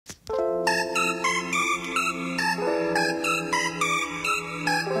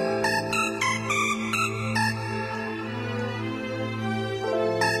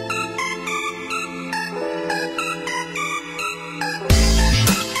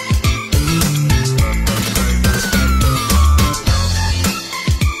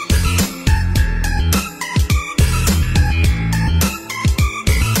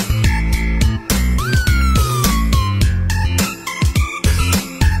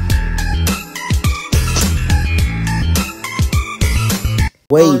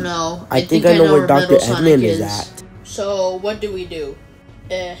Oh Wait, no, I think I know where Dr. Metal Sonic Eggman is at. So, what do we do?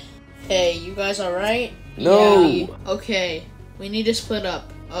 Hey, you guys alright? No. Yeah, okay, we need to split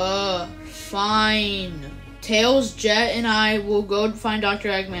up. Fine. Tails, Jet, and I will go find Dr.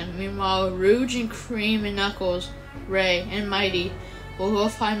 Eggman. Meanwhile, Rouge and Cream and Knuckles, Ray, and Mighty will go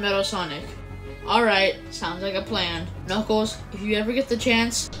find Metal Sonic. Alright, sounds like a plan. Knuckles, if you ever get the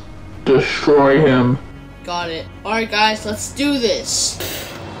chance, destroy him. got it. Alright guys, let's do this.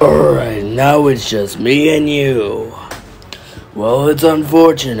 Alright, now it's just me and you. Well, it's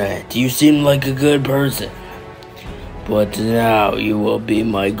unfortunate. You seem like a good person. But now you will be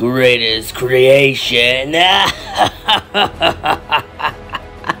my greatest creation. On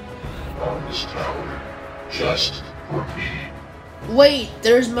this tower, just for me. Wait,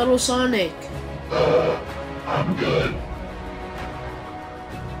 there's Metal Sonic. I'm good.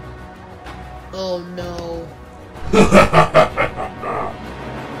 Oh no.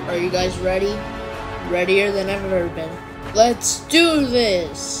 Are you guys ready? Readier than I've ever been. Let's do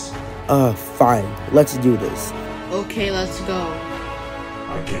this! Fine. Let's do this. Okay, let's go.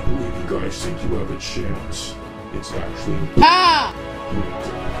 I can't believe you guys think you have a chance. It's actually Ah!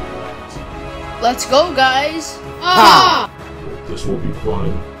 impossible. Let's go, guys! Ah! This will be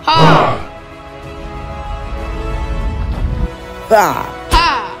fun. Ha! Ha!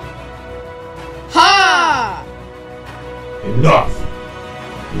 Ha! Ha! Enough!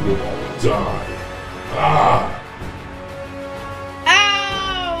 You will all die. Ah!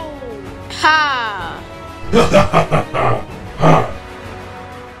 Ow! Ha!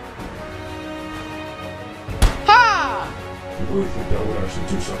 Ha! You really think that would actually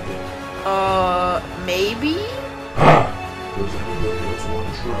do something? Maybe? Does anybody else want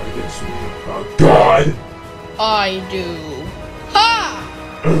to try against me? God! I do. Ha!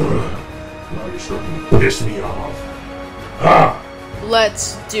 Now you're starting to piss me off. Ah!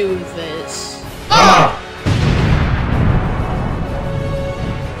 Let's do this. Ah!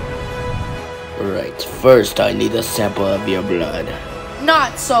 Right, first I need a sample of your blood.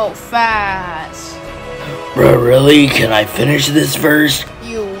 Not so fast. Bro, really? Can I finish this first?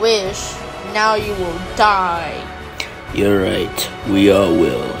 You wish. Now you will die. You're right, we all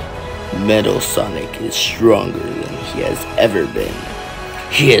will. Metal Sonic is stronger than he has ever been.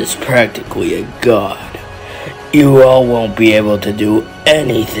 He is practically a god. You all won't be able to do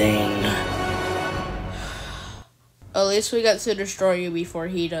anything. At least we got to destroy you before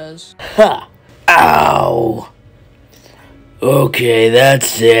he does. Ha! Ow! Okay,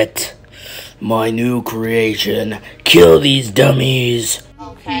 that's it. My new creation. Kill these dummies.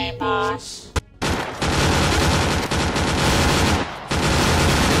 Okay, boss.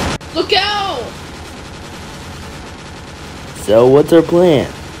 Look out! So what's our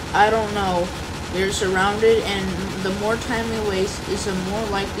plan? I don't know. We're surrounded, and the more time we waste is a more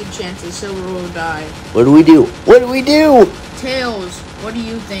likely chance that Silver will die. What do we do? What do we do? Tails, what do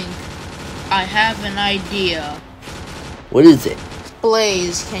you think? I have an idea. What is it?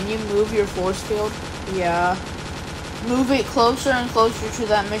 Blaze, can you move your force field? Yeah. Move it closer and closer to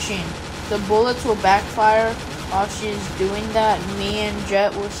that machine. The bullets will backfire. While she's doing that, me and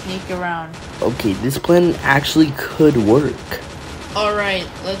Jet will sneak around. Okay, this plan actually could work. Alright,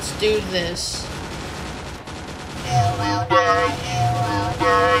 let's do this. You will die, you will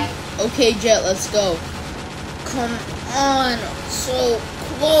die. Okay, Jet, let's go. Come on, so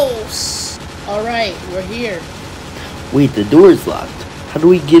close. Alright, we're here. Wait, the door's locked. How do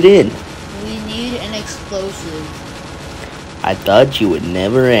we get in? We need an explosive. I thought you would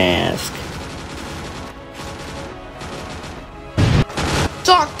never ask.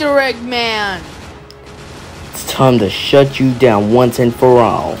 Dr. Eggman! It's time to shut you down once and for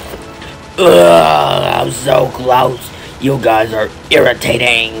all. Ugh, I'm so close. You guys are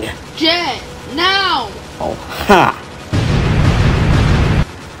irritating. Jet, now! Oh, ha!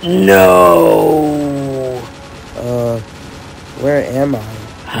 No! Where am I?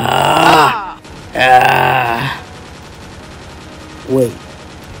 Ah! Ah! Wait,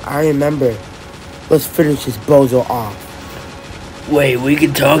 I remember. Let's finish this bozo off. Wait, we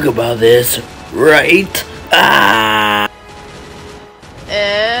can talk about this, right? Ah!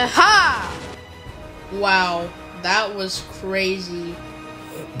 Ha! Wow, that was crazy.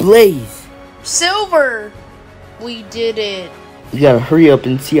 Blaze! Silver! We did it. We gotta hurry up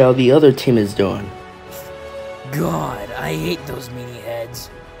and see how the other team is doing. God, I hate those meanie heads.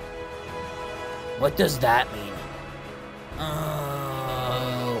 What does that mean?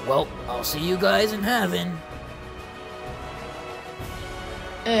 Well, I'll see you guys in heaven.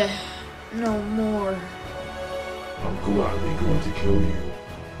 No more. I'm gladly going to kill you.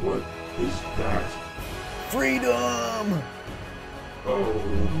 What is that? Freedom! Oh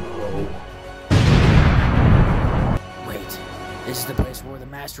no. Wait, this is the place where the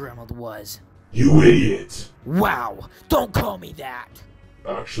Master Emerald was. You idiot! Wow, don't call me that!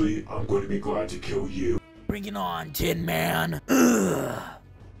 Actually, I'm going to be glad to kill you. Bring it on, Tin Man. Ugh.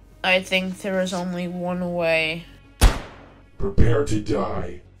 I think there is only one way. Prepare to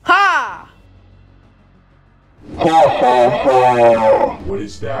die. Ha! Ha ha ha! What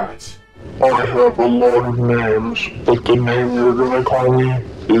is that? I have a lot of names, but the name you're gonna call me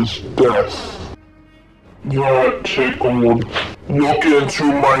is Death. That tickled. Look into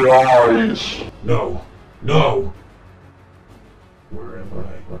my eyes. No. No! Where am I?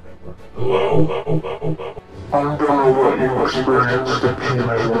 Hello? I'm gonna let you experience the pain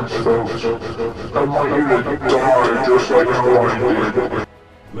I once felt. I want you to die just like how I did.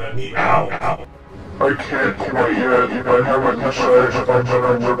 Let me out! I can't quite yet. I haven't decided if I'm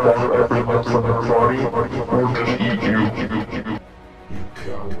gonna rip off every limb from your body or just eat you. You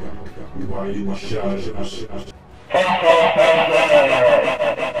coward. You are in the shadows.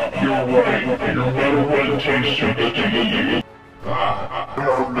 You're right. Your metal red tastes too good to eat. I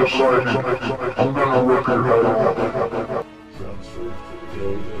haven't decided. I'm gonna rip your head off.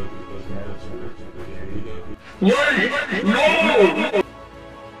 Wait! No!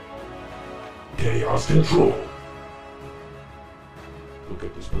 Chaos control. Look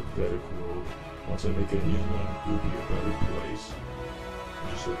at this pathetic world. Once I make a new one, it will be a better place.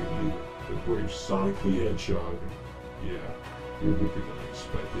 Just look at you, the brave Sonic the Hedgehog. Yeah, you're weaker than I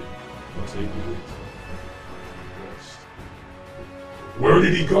expected. Once I do it, rest. Where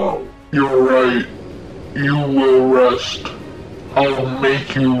did he go? You're right. You will rest. I'll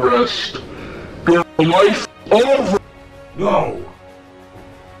make you rest. Your life over. No!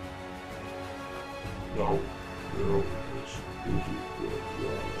 No. No.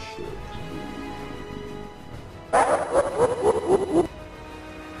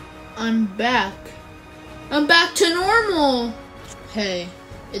 I'm back. I'm back to normal. Hey,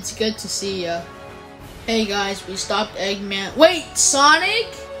 it's good to see ya. Hey guys, we stopped Eggman. Wait, Sonic?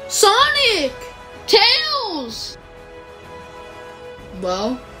 Sonic! Tails!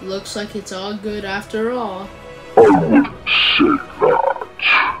 Well, looks like it's all good after all. I wouldn't say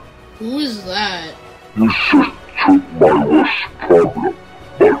that. Who is that? You just took my worst problem,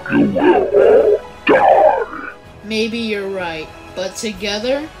 but you will all die. Maybe you're right, but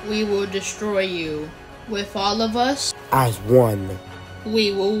together we will destroy you. With all of us, As one.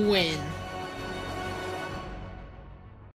 we will win.